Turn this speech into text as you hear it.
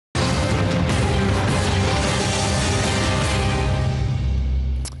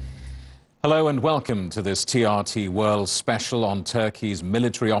Hello and welcome to this TRT World special on Turkey's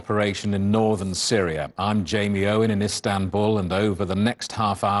military operation in northern Syria. I'm Jamie Owen in Istanbul, and over the next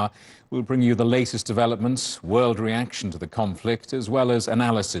half hour we'll bring you the latest developments, world reaction to the conflict, as well as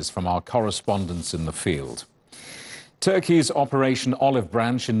analysis from our correspondents in the field. Turkey's Operation Olive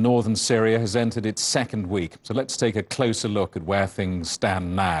Branch in northern Syria has entered its second week, so let's take a closer look at where things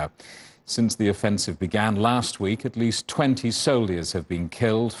stand now. Since the offensive began last week, at least 20 soldiers have been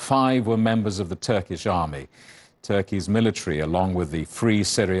killed. 5 were members of the Turkish army. Turkey's military, along with the Free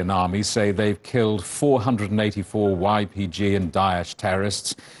Syrian Army, say they've killed 484 YPG and Daesh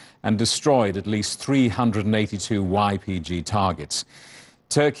terrorists and destroyed at least 382 YPG targets.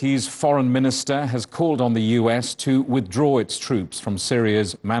 Turkey's foreign minister has called on the US to withdraw its troops from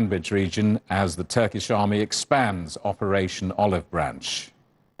Syria's Manbij region as the Turkish army expands Operation Olive Branch.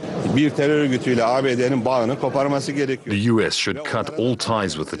 The US should cut all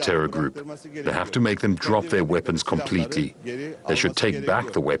ties with the terror group. They have to make them drop their weapons completely. They should take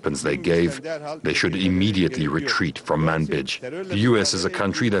back the weapons they gave. They should immediately retreat from Manbij. The US is a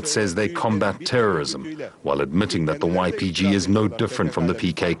country that says they combat terrorism, while admitting that the YPG is no different from the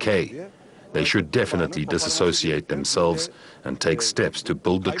PKK. They should definitely disassociate themselves and take steps to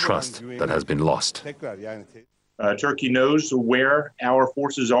build the trust that has been lost. Turkey knows where our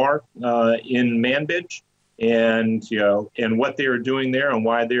forces are in Manbij, and what they are doing there and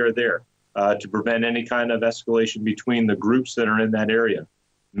why they are there to prevent any kind of escalation between the groups that are in that area.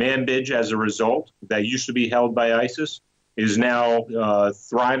 Manbij, as a result, that used to be held by ISIS, is now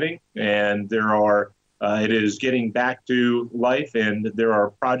thriving, and it is getting back to life, and there are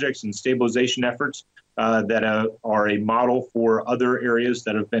projects and stabilization efforts that are a model for other areas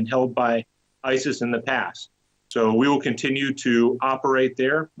that have been held by ISIS in the past. So we will continue to operate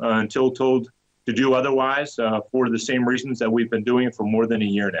there until told to do otherwise for the same reasons that we've been doing it for more than a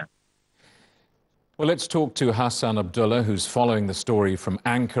year now. Well, let's talk to Hassan Abdullah, who's following the story from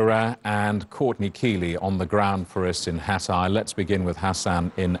Ankara, and Courtney Keeley on the ground for us in Hatay. Let's begin with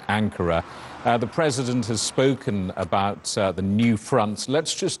Hassan in Ankara. The president has spoken about the new fronts.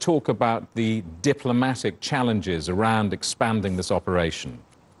 Let's just talk about the diplomatic challenges around expanding this operation.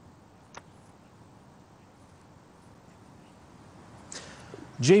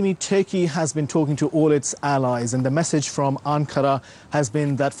 Jamie, Turkey has been talking to all its allies, and the message from Ankara has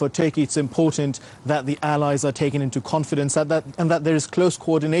been that for Turkey it's important that the allies are taken into confidence and that there is close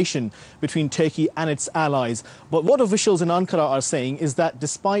coordination between Turkey and its allies. But what officials in Ankara are saying is that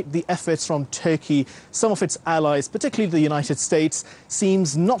despite the efforts from Turkey, some of its allies, particularly the United States,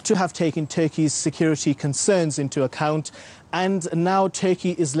 seems not to have taken Turkey's security concerns into account. And now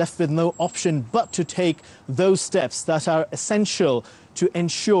Turkey is left with no option but to take those steps that are essential to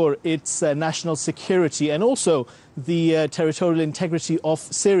ensure its national security and also the territorial integrity of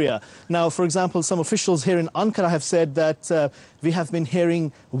Syria. Now, for example, some officials here in Ankara have said that we have been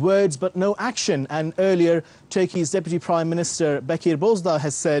hearing words but no action. And earlier, Turkey's Deputy Prime Minister Bekir Bozdağ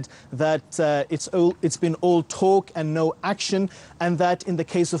has said that it's been all talk and no action, and that in the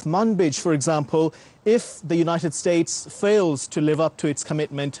case of Manbij, for example, if the United States fails to live up to its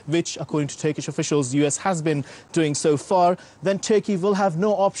commitment, which, according to Turkish officials, the US has been doing so far, then Turkey will have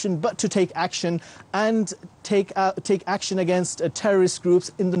no option but to take action and take action against terrorist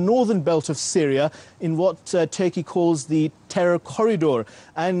groups in the northern belt of Syria, in what Turkey calls the terror corridor.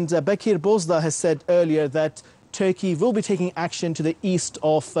 And Bekir Bozdağ has said earlier that Turkey will be taking action to the east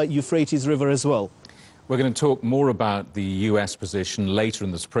of Euphrates River as well. We're going to talk more about the US position later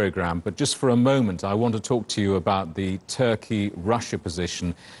in this program, but just for a moment I want to talk to you about the Turkey-Russia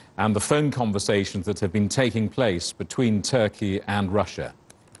position and the phone conversations that have been taking place between Turkey and Russia.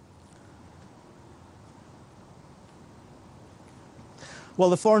 Well,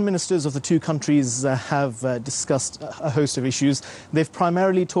 the foreign ministers of the two countries have discussed a host of issues. They've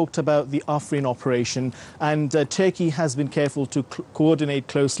primarily talked about the Afrin operation, and Turkey has been careful to coordinate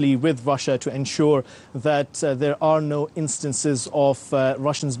closely with Russia to ensure that there are no instances of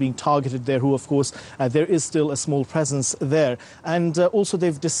Russians being targeted there, who, of course, there is still a small presence there. And also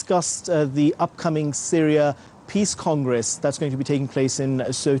they've discussed the upcoming Syria Peace Congress that's going to be taking place in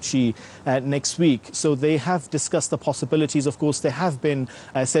Sochi next week. So they have discussed the possibilities. Of course, there have been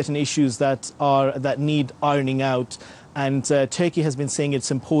certain issues that need ironing out. And Turkey has been saying it's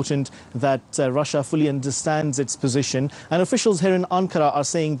important that Russia fully understands its position. And officials here in Ankara are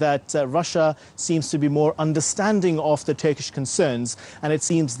saying that Russia seems to be more understanding of the Turkish concerns. And it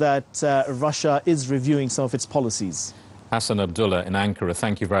seems that Russia is reviewing some of its policies. Hassan Abdullah in Ankara,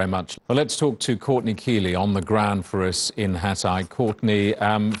 thank you very much. Well, let's talk to Courtney Keeley on the ground for us in Hatay. Courtney,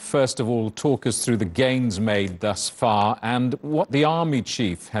 first of all, talk us through the gains made thus far and what the army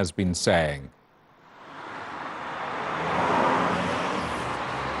chief has been saying.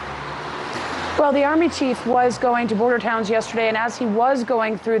 Well, the Army chief was going to border towns yesterday, and as he was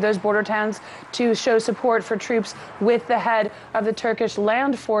going through those border towns to show support for troops with the head of the Turkish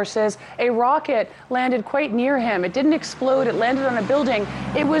land forces, a rocket landed quite near him. It didn't explode, it landed on a building.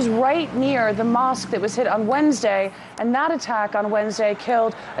 It was right near the mosque that was hit on Wednesday, and that attack on Wednesday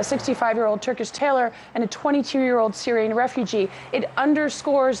killed a 65-year-old Turkish tailor and a 22-year-old Syrian refugee. It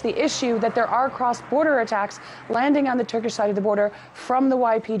underscores the issue that there are cross-border attacks landing on the Turkish side of the border from the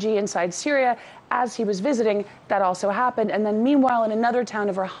YPG inside Syria. As he was visiting, that also happened. And then meanwhile, in another town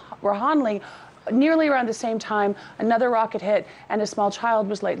of Rohanli, nearly around the same time, another rocket hit and a small child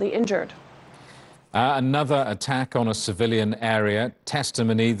was lightly injured. Another attack on a civilian area.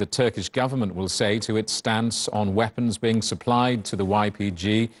 Testimony the Turkish government will say to its stance on weapons being supplied to the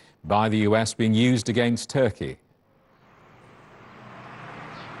YPG by the US being used against Turkey.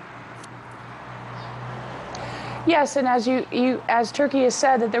 Yes, and as Turkey has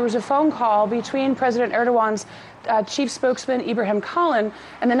said, that there was a phone call between President Erdogan's chief spokesman Ibrahim Kalin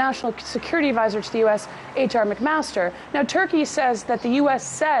and the National Security Advisor to the U.S., H.R. McMaster. Now, Turkey says that the U.S.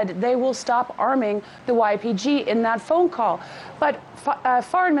 said they will stop arming the YPG in that phone call. But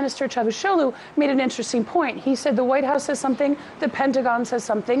Foreign Minister Çavuşoğlu made an interesting point. He said the White House says something, the Pentagon says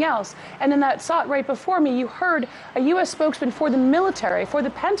something else. And in that shot right before me, you heard a U.S. spokesman for the military, for the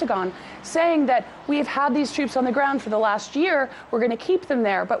Pentagon, saying that we have had these troops on the ground for the last year, we're going to keep them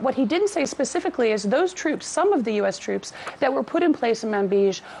there. But what he didn't say specifically is those troops, some of the U.S. troops that were put in place in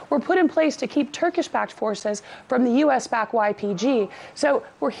Manbij, were put in place to keep Turkish-backed forces from the U.S.-backed YPG. So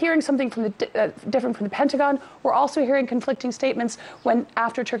we're hearing something from different from the Pentagon. We're also hearing conflicting statements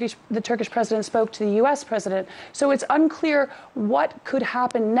after the Turkish president spoke to the U.S. president. So it's unclear what could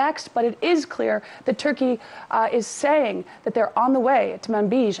happen next, but it is clear that Turkey is saying that they're on the way to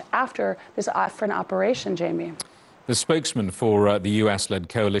Manbij after this Afrin operation, Jamie. The spokesman for the US-led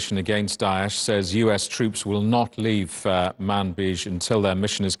coalition against Daesh says US troops will not leave Manbij until their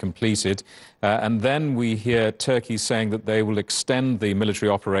mission is completed. And then we hear Turkey saying that they will extend the military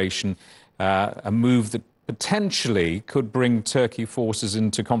operation, a move that potentially could bring Turkey forces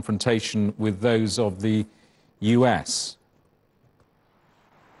into confrontation with those of the US.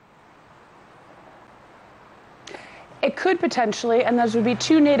 It could potentially, and those would be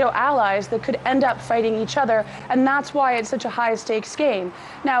two NATO allies that could end up fighting each other, and that's why it's such a high-stakes game.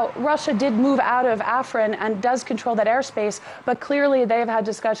 Now, Russia did move out of Afrin and does control that airspace, but clearly they have had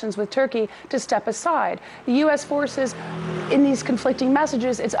discussions with Turkey to step aside. The U.S. forces, in these conflicting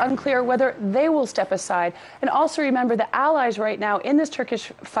messages, it's unclear whether they will step aside. And also remember, the allies right now in this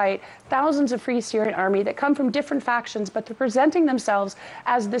Turkish fight, thousands of Free Syrian Army that come from different factions, but they're presenting themselves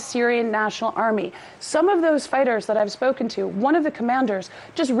as the Syrian National Army. Some of those fighters that I've spoken to, one of the commanders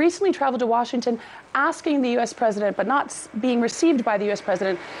just recently traveled to Washington asking the U.S. president, but not being received by the U.S.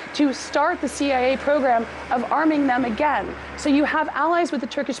 president, to start the CIA program of arming them again. So you have allies with the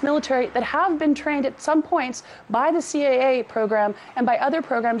Turkish military that have been trained at some points by the CIA program and by other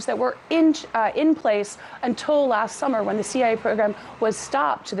programs that were in place until last summer when the CIA program was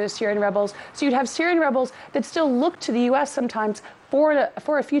stopped to those Syrian rebels. So you'd have Syrian rebels that still look to the U.S. sometimes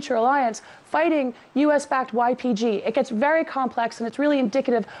for a future alliance, fighting U.S.-backed YPG. It gets very complex, and it's really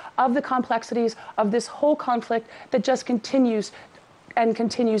indicative of the complexities of this whole conflict that just continues and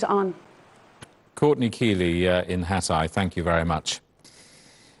continues on. Courtney Keeley in Hatay, thank you very much.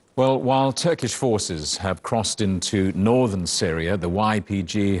 Well, while Turkish forces have crossed into northern Syria, the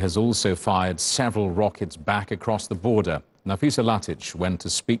YPG has also fired several rockets back across the border. Nafisa Latic went to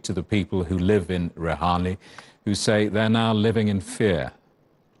speak to the people who live in Rehani, who say they're now living in fear.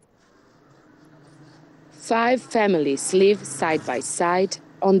 5 families live side by side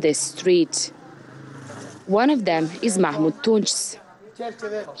on this street. One of them is Mahmut Tunç.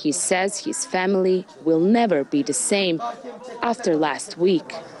 He says his family will never be the same after last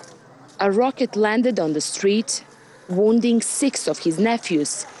week. A rocket landed on the street, wounding 6 of his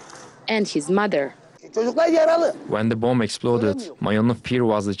nephews and his mother. When the bomb exploded, my only fear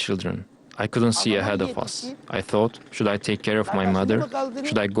was the children. I couldn't see ahead of us. I thought, should I take care of my mother?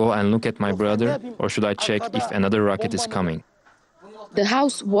 Should I go and look at my brother? Or should I check if another rocket is coming? The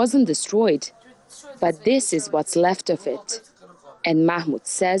house wasn't destroyed, but this is what's left of it. And Mahmut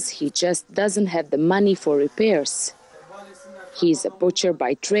says he just doesn't have the money for repairs. He's a butcher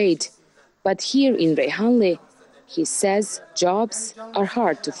by trade, but here in Reyhanli, he says jobs are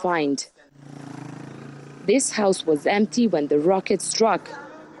hard to find. This house was empty when the rocket struck,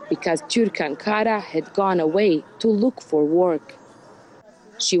 because Turk Ankara had gone away to look for work.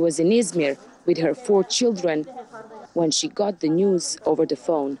 She was in Izmir with her 4 children when she got the news over the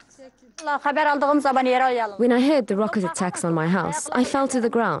phone. When I heard the rocket attacks on my house, I fell to the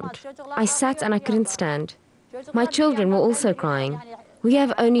ground. I sat and I couldn't stand. My children were also crying. We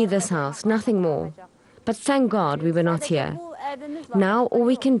have only this house, nothing more. But thank God we were not here. Now all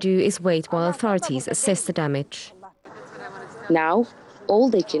we can do is wait while authorities assess the damage. Now, all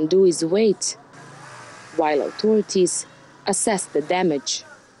they can do is wait, while authorities assess the damage.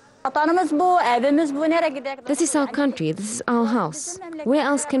 This is our country, this is our house. Where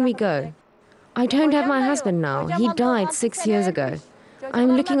else can we go? I don't have my husband now. He died 6 years ago.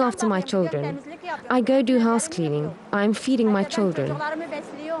 I'm looking after my children. I go do house cleaning. I'm feeding my children.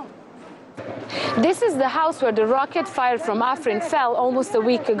 This is the house where the rocket fired from Afrin fell almost a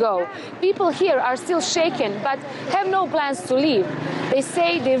week ago. People here are still shaken, but have no plans to leave. They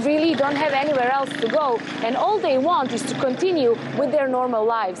say they really don't have anywhere else to go, and all they want is to continue with their normal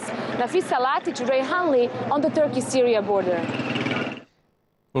lives. Nafisa Latic, Reyhanli, on the Turkey-Syria border.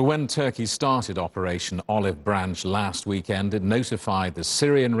 Well, when Turkey started Operation Olive Branch last weekend, it notified the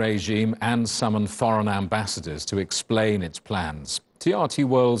Syrian regime and summoned foreign ambassadors to explain its plans. TRT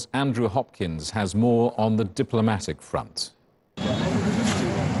World's Andrew Hopkins has more on the diplomatic front.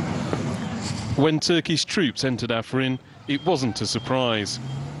 When Turkish troops entered Afrin, it wasn't a surprise.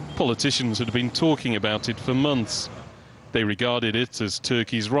 Politicians had been talking about it for months. They regarded it as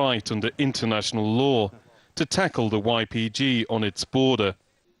Turkey's right under international law to tackle the YPG on its border.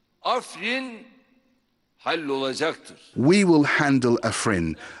 We will handle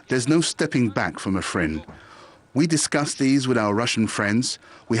Afrin. There's no stepping back from Afrin. We discussed these with our Russian friends.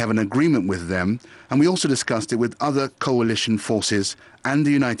 We have an agreement with them, and we also discussed it with other coalition forces and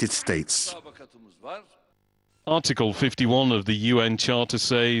the United States. Article 51 of the UN Charter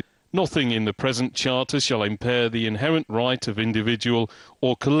says, nothing in the present Charter shall impair the inherent right of individual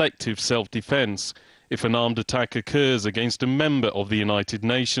or collective self-defense if an armed attack occurs against a member of the United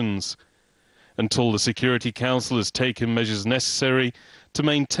Nations, until the Security Council has taken measures necessary to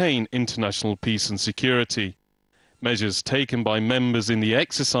maintain international peace and security. Measures taken by members in the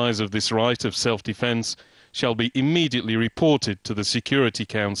exercise of this right of self-defense shall be immediately reported to the Security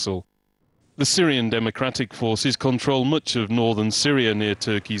Council. The Syrian Democratic Forces control much of northern Syria near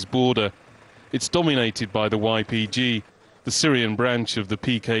Turkey's border. It's dominated by the YPG, the Syrian branch of the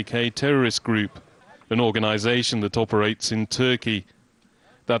PKK terrorist group, an organization that operates in Turkey.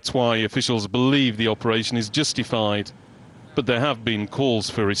 That's why officials believe the operation is justified, but there have been calls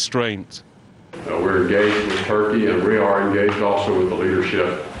for restraint. We're engaged with Turkey, and we are engaged also with the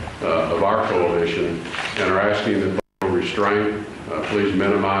leadership of our coalition, and are asking that they restraint. Please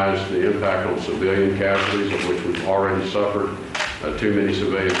minimize the impact on civilian casualties, of which we've already suffered too many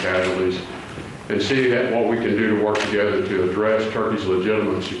civilian casualties, and see what we can do to work together to address Turkey's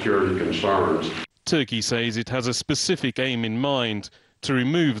legitimate security concerns. Turkey says it has a specific aim in mind to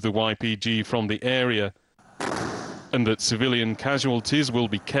remove the YPG from the area, and that civilian casualties will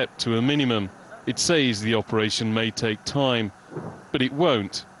be kept to a minimum. It says the operation may take time, but it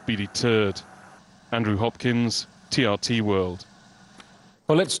won't be deterred. Andrew Hopkins, TRT World.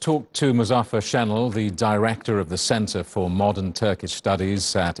 Well, let's talk to Muzaffer Şenol, the director of the Center for Modern Turkish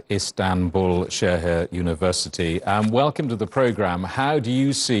Studies at Istanbul Şehir University. Welcome to the program. How do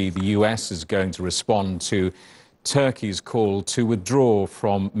you see the US is going to respond to Turkey's call to withdraw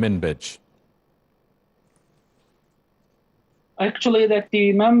from Manbij? Actually, that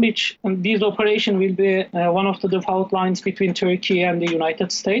the Manbij and this operation will be one of the default lines between Turkey and the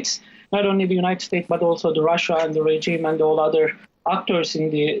United States. Not only the United States, but also the Russia and the regime and all other actors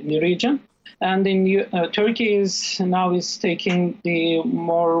in the region. And in Turkey is taking the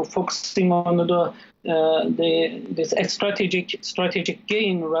more focusing on this strategic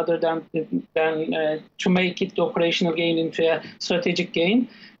gain rather than to make it the operational gain into a strategic gain.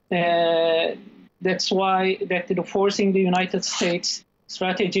 That's why forcing the United States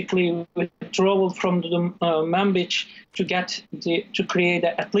strategically withdrawal from the Manbij to create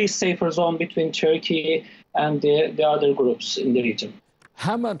at least safer zone between Turkey and the other groups in the region.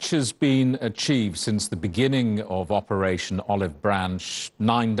 How much has been achieved since the beginning of Operation Olive Branch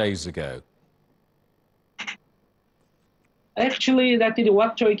 9 days ago? Actually,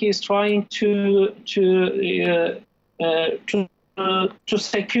 what Turkey is trying to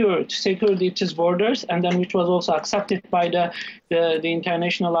secure its borders, and then which was also accepted by the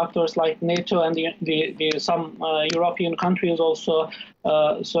international actors like NATO and some European countries also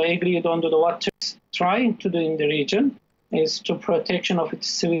so agreed on to what Turkey is trying to do in the region. is to protection of its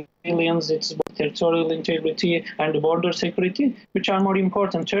civilians, its territorial integrity and border security, which are more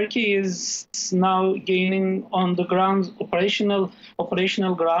important. Turkey is now gaining on the ground, operational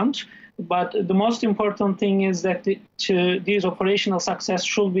ground. But the most important thing is that this operational success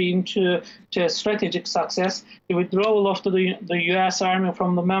should be into a strategic success. The withdrawal of the U.S. Army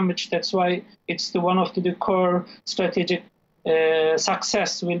from the Manbij, that's why it's one of the core strategic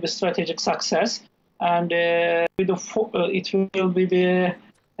success will be strategic success, and it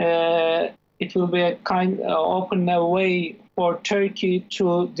will be a kind open a way for Turkey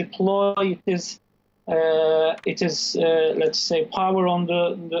to deploy its let's say power on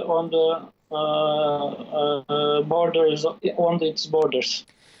the borders, on its borders.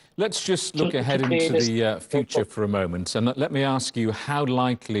 Let's just look ahead into the future for a moment, and let me ask you, how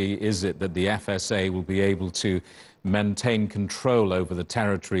likely is it that the FSA will be able to maintain control over the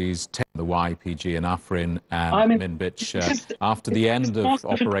territories, the YPG and Afrin and Manbij after the end of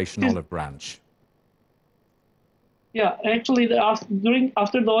Operation Olive Branch? Yeah, actually, after the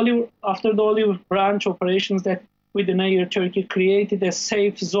Olive Branch operations that within a year, Turkey created a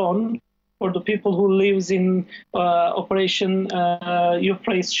safe zone for the people who lives in Operation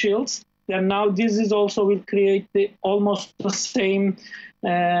Euphrates Shields. And now this is also will create almost the same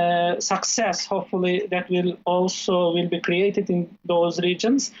success, hopefully, that will be created in those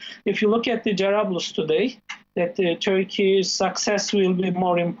regions. If you look at the Jarablus today, that Turkey's success will be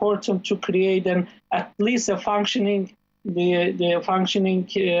more important to create at least a functioning,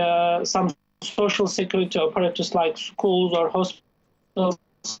 some social security apparatus like schools or hospitals,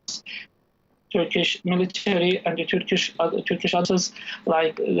 Turkish military and the Turkish others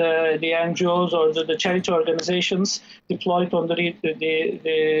like the NGOs or the charity organizations deployed on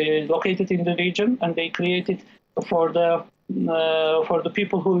the located in the region, and they created for the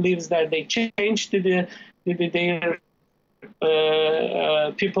people who lives there. They changed their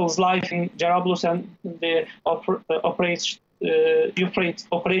people's life in Jarablus, and the operation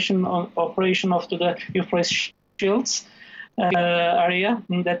of the Euphrates Shields area,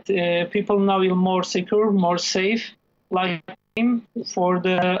 that people now will more secure, more safe. Like for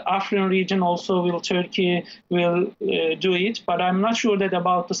the Afrin region, also Turkey will do it, but I'm not sure that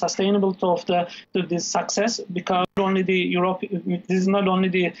about the sustainability of this success, because only the Europe, this is not only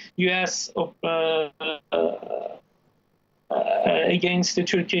the U.S. Against the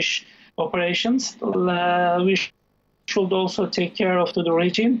Turkish operations. We should also take care of the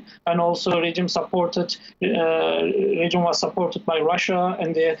regime, and also regime was supported by Russia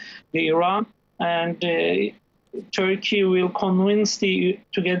and the Iran, and Turkey will convince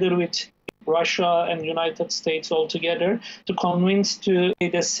together with Russia and United States all together to convince to be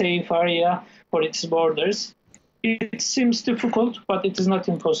a safe area for its borders. It seems difficult, but it is not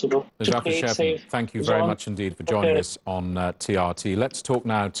impossible. Thank you very much indeed for joining us on TRT. Let's talk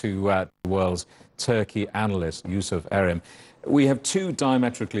now to the world's Turkey analyst, Yusuf Erim. We have two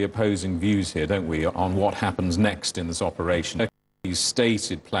diametrically opposing views here, don't we, on what happens next in this operation. Turkey's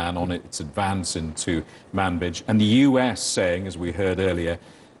stated plan on its advance into Manbij, and the US saying, as we heard earlier,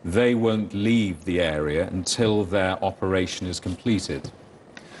 they won't leave the area until their operation is completed.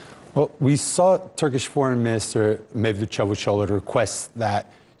 Well, we saw Turkish Foreign Minister Mevlut Çavuşoğlu request that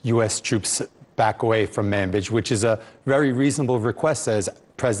U.S. troops back away from Manbij, which is a very reasonable request, as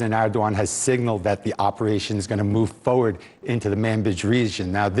President Erdogan has signaled that the operation is going to move forward into the Manbij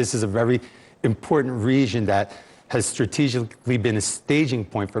region. Now, this is a very important region that has strategically been a staging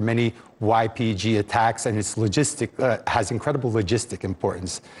point for many YPG attacks, and its has incredible logistic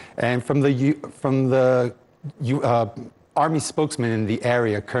importance. And from the Army spokesman in the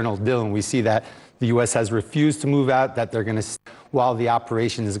area, Colonel Dillon, we see that the U.S. has refused to move out, that they're going to, while the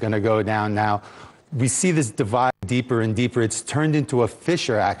operation is going to go down. Now, we see this divide deeper and deeper. It's turned into a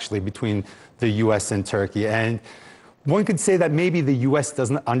fissure, actually, between the U.S. and Turkey. And one could say that maybe the U.S.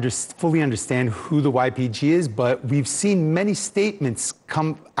 doesn't fully understand who the YPG is, but we've seen many statements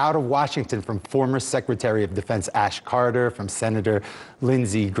come out of Washington from former Secretary of Defense Ash Carter, from Senator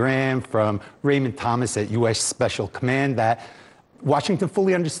Lindsey Graham, from Raymond Thomas at U.S. Special Command, that Washington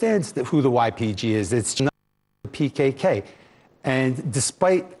fully understands who the YPG is. It's not the PKK. And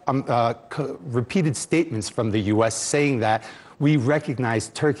despite repeated statements from the U.S. saying that we recognize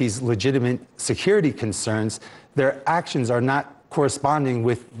Turkey's legitimate security concerns, their actions are not corresponding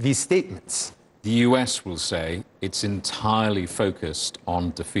with these statements. The US will say it's entirely focused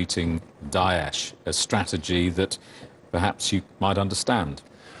on defeating Daesh, a strategy that perhaps you might understand.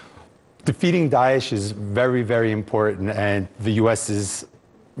 Defeating Daesh is very, very important, and the US is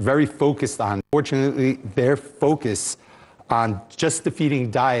very focused on. Fortunately, their focus on just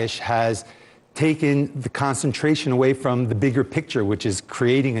defeating Daesh has taken the concentration away from the bigger picture, which is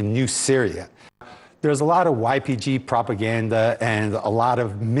creating a new Syria. There's a lot of YPG propaganda and a lot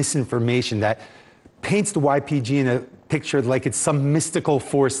of misinformation that paints the YPG in a picture like it's some mystical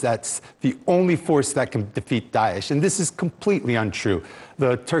force that's the only force that can defeat Daesh. And this is completely untrue.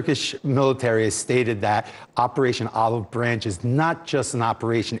 The Turkish military has stated that Operation Olive Branch is not just an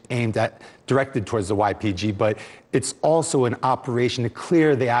operation directed towards the YPG, but it's also an operation to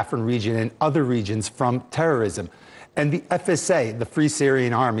clear the Afrin region and other regions from terrorism. And the FSA, the Free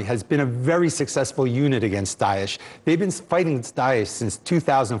Syrian Army, has been a very successful unit against Daesh. They've been fighting Daesh since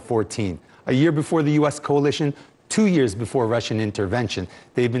 2014, a year before the U.S. coalition, 2 years before Russian intervention.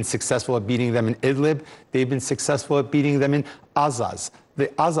 They've been successful at beating them in Idlib. They've been successful at beating them in Azaz. The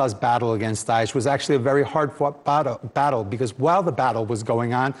Azaz battle against Daesh was actually a very hard-fought battle because while the battle was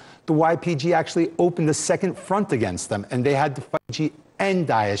going on, the YPG actually opened a second front against them, and they had to fight YPG and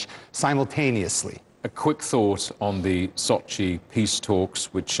Daesh simultaneously. A quick thought on the Sochi peace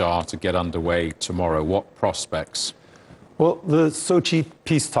talks, which are to get underway tomorrow. What prospects? Well, the Sochi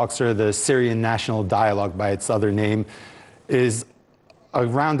peace talks, or the Syrian National Dialogue by its other name, is a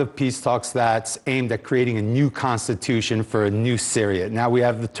round of peace talks that's aimed at creating a new constitution for a new Syria. Now we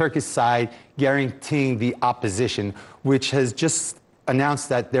have the Turkish side guaranteeing the opposition, which has just announced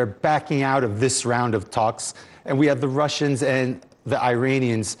that they're backing out of this round of talks. And we have the Russians and the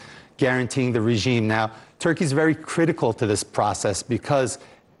Iranians guaranteeing the regime. Now, Turkey's very critical to this process because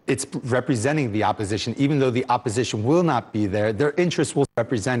it's representing the opposition. Even though the opposition will not be there, their interests will be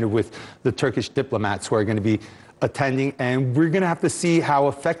represented with the Turkish diplomats who are going to be attending. And we're going to have to see how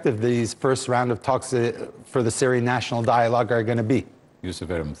effective these first round of talks for the Syrian National Dialogue are going to be. Yusuf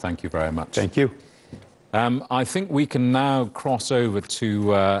Irim, thank you very much. Thank you. I think we can now cross over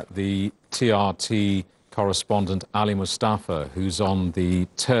to the TRT correspondent Ali Mustafa, who's on the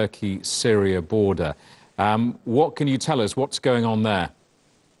Turkey-Syria border. What can you tell us? What's going on there?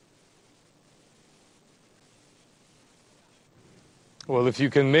 Well, if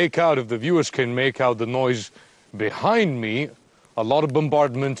the viewers can make out the noise behind me, a lot of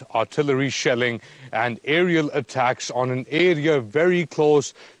bombardment, artillery shelling, and aerial attacks on an area very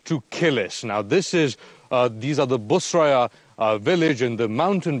close to Kilis. Now, these are the Busraya village and the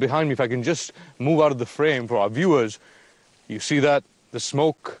mountain behind me. If I can just move out of the frame for our viewers, you see that the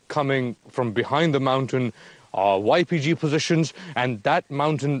smoke coming from behind the mountain are YPG positions, and that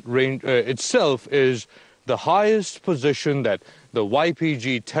mountain range itself is the highest position that the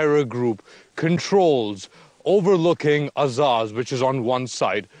YPG terror group controls, overlooking Azaz, which is on one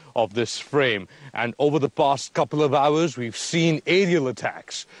side of this frame. And over the past couple of hours, we've seen aerial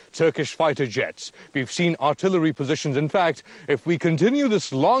attacks, Turkish fighter jets. We've seen artillery positions. In fact, if we continue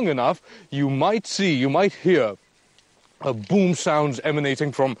this long enough, you might hear boom sounds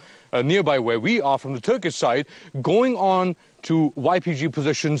emanating from nearby where we are from the Turkish side, going on to YPG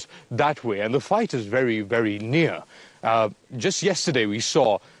positions that way. And the fight is very, very near. Just yesterday, we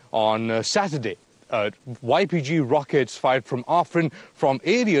saw on Saturday, YPG rockets fired from Afrin, from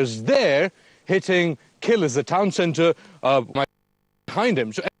areas there, hitting Kilis, the town center behind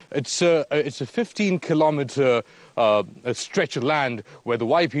him. So it's a 15-kilometer stretch of land where the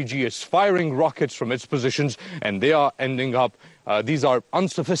YPG is firing rockets from its positions, and they are ending up, these are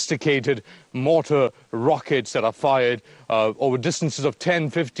unsophisticated mortar rockets that are fired over distances of 10,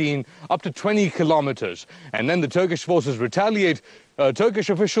 15, up to 20 kilometers. And then the Turkish forces retaliate. Turkish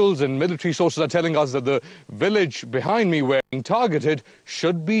officials and military sources are telling us that the village behind me where being targeted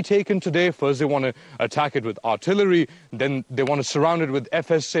should be taken today. First, they want to attack it with artillery. Then they want to surround it with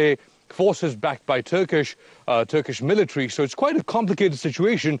FSA forces backed by Turkish military. So it's quite a complicated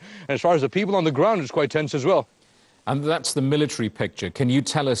situation. And as far as the people on the ground, it's quite tense as well. And that's the military picture. Can you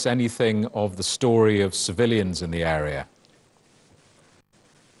tell us anything of the story of civilians in the area?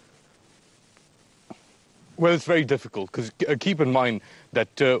 Well, it's very difficult because keep in mind that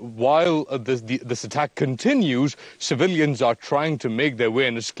while this attack continues, civilians are trying to make their way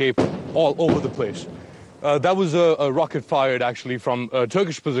and escape all over the place. That was a rocket fired actually from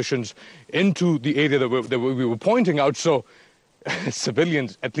Turkish positions into the area that we were pointing out. So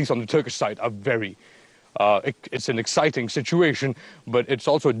civilians, at least on the Turkish side, are very... it's an exciting situation, but it's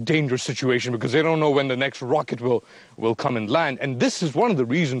also a dangerous situation because they don't know when the next rocket will come and land. And this is one of the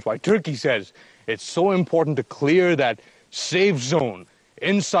reasons why Turkey says it's so important to clear that safe zone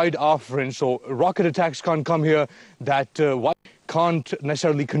inside Afrin, so rocket attacks can't come here, that can't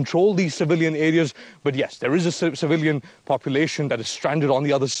necessarily control these civilian areas. But yes, there is a civilian population that is stranded on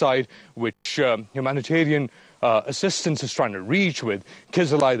the other side, which humanitarian assistance is trying to reach with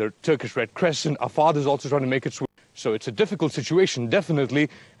Kızılay, the Turkish Red Crescent. Our father is also trying to make its way. So it's a difficult situation, definitely,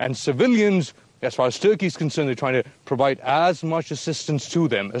 and civilians, as far as Turkey is concerned, they're trying to provide as much assistance to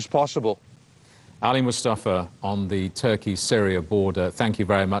them as possible. Ali Mustafa on the Turkey-Syria border, thank you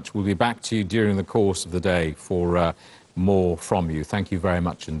very much. We'll be back to you during the course of the day for more from you. Thank you very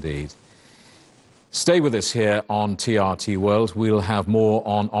much indeed. Stay with us here on TRT World. We'll have more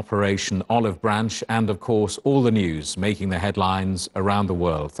on Operation Olive Branch and, of course, all the news making the headlines around the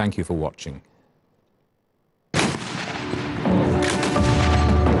world. Thank you for watching.